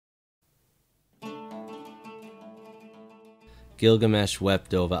Gilgamesh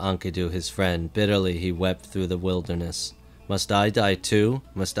wept over Enkidu his friend. Bitterly he wept through the wilderness. Must I die too?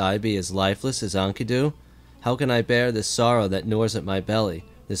 Must I be as lifeless as Enkidu? How can I bear this sorrow that gnaws at my belly,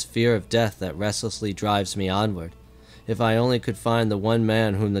 this fear of death that restlessly drives me onward? If I only could find the one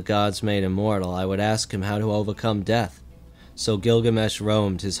man whom the gods made immortal, I would ask him how to overcome death. So Gilgamesh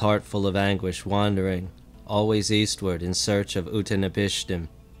roamed, his heart full of anguish, wandering always eastward in search of Utanabishtim,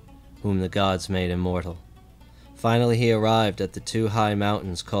 whom the gods made immortal. Finally he arrived at the two high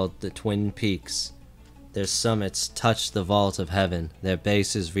mountains called the Twin Peaks. Their summits touch the vault of heaven, their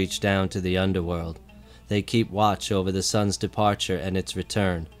bases reach down to the underworld. They keep watch over the sun's departure and its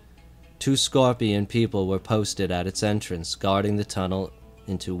return. Two scorpion people were posted at its entrance, guarding the tunnel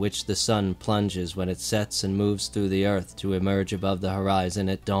into which the sun plunges when it sets and moves through the earth to emerge above the horizon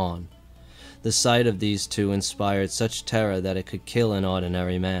at dawn. The sight of these two inspired such terror that it could kill an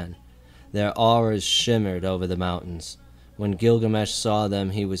ordinary man. Their auras shimmered over the mountains. When Gilgamesh saw them,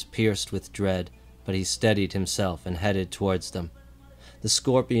 he was pierced with dread, but he steadied himself and headed towards them. The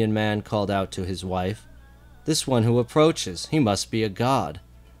scorpion man called out to his wife, "This one who approaches, he must be a god."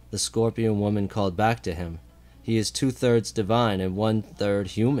 The scorpion woman called back to him, "He is 2/3 divine and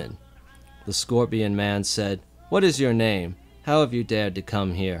 1/3 human." The scorpion man said, "What is your name? How have you dared to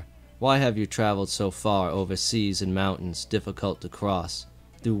come here? Why have you traveled so far over seas and mountains difficult to cross,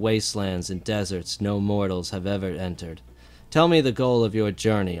 through wastelands and deserts no mortals have ever entered? Tell me the goal of your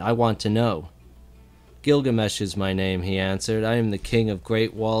journey. I want to know." "Gilgamesh is my name," he answered. "I am the king of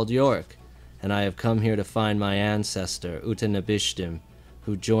Great Walled York, and I have come here to find my ancestor, Utanabishtim,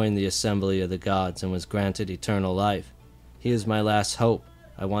 who joined the assembly of the gods and was granted eternal life. He is my last hope.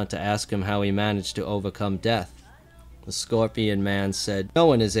 I want to ask him how he managed to overcome death." The scorpion man said, "No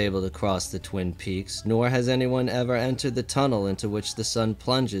one is able to cross the Twin Peaks, nor has anyone ever entered the tunnel into which the sun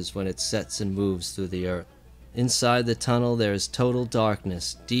plunges when it sets and moves through the earth. Inside the tunnel there is total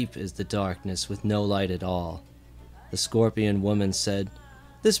darkness. Deep is the darkness with no light at all." The scorpion woman said,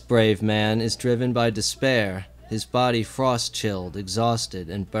 "This brave man is driven by despair, his body frost-chilled, exhausted,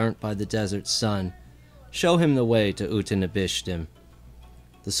 and burnt by the desert sun. Show him the way to Utanabishtim."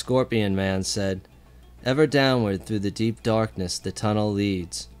 The scorpion man said, "Ever downward through the deep darkness the tunnel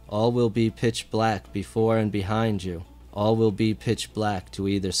leads. All will be pitch black before and behind you. All will be pitch black to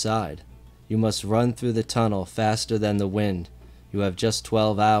either side. You must run through the tunnel faster than the wind. You have just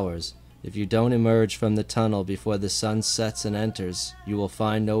 12 hours. If you don't emerge from the tunnel before the sun sets and enters, you will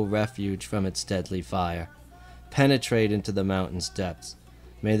find no refuge from its deadly fire. Penetrate into the mountain's depths.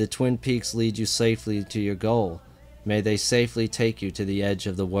 May the Twin Peaks lead you safely to your goal. May they safely take you to the edge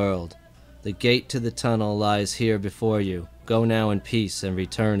of the world. The gate to the tunnel lies here before you. Go now in peace and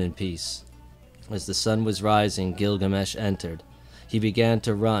return in peace." As the sun was rising, Gilgamesh entered. He began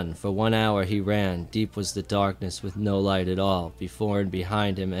to run. For 1 hour he ran. Deep was the darkness with no light at all, before and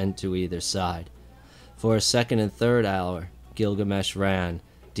behind him and to either side. For a second and third hour, Gilgamesh ran.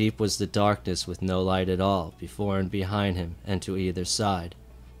 Deep was the darkness with no light at all, before and behind him and to either side.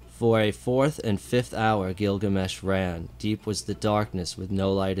 For a fourth and fifth hour Gilgamesh ran. Deep was the darkness with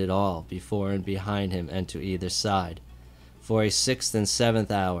no light at all, before and behind him and to either side. For a sixth and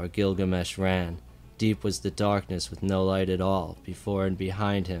seventh hour Gilgamesh ran. Deep was the darkness with no light at all, before and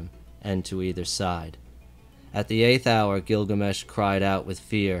behind him and to either side. At the 8th hour Gilgamesh cried out with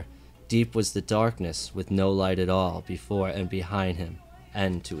fear. Deep was the darkness with no light at all, before and behind him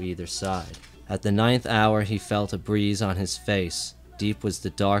and to either side. At the 9th hour he felt a breeze on his face. Deep was the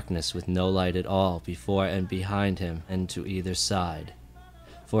darkness with no light at all, before and behind him and to either side.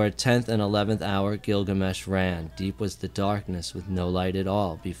 For a 10th and 11th hour Gilgamesh ran. Deep was the darkness with no light at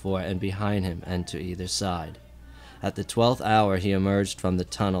all, before and behind him and to either side. At the 12th hour he emerged from the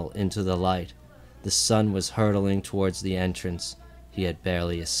tunnel into the light. The sun was hurtling towards the entrance. He had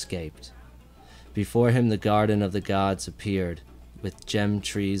barely escaped. Before him the garden of the gods appeared, with gem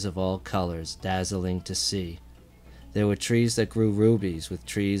trees of all colors, dazzling to see. There were trees that grew rubies, with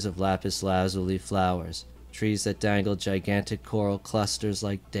trees of lapis lazuli flowers, trees that dangled gigantic coral clusters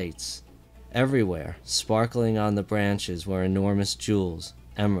like dates. Everywhere, sparkling on the branches, were enormous jewels,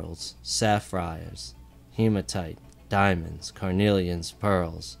 emeralds, sapphires, hematite, diamonds, carnelians,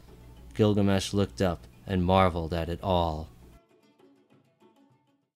 pearls. Gilgamesh looked up and marveled at it all.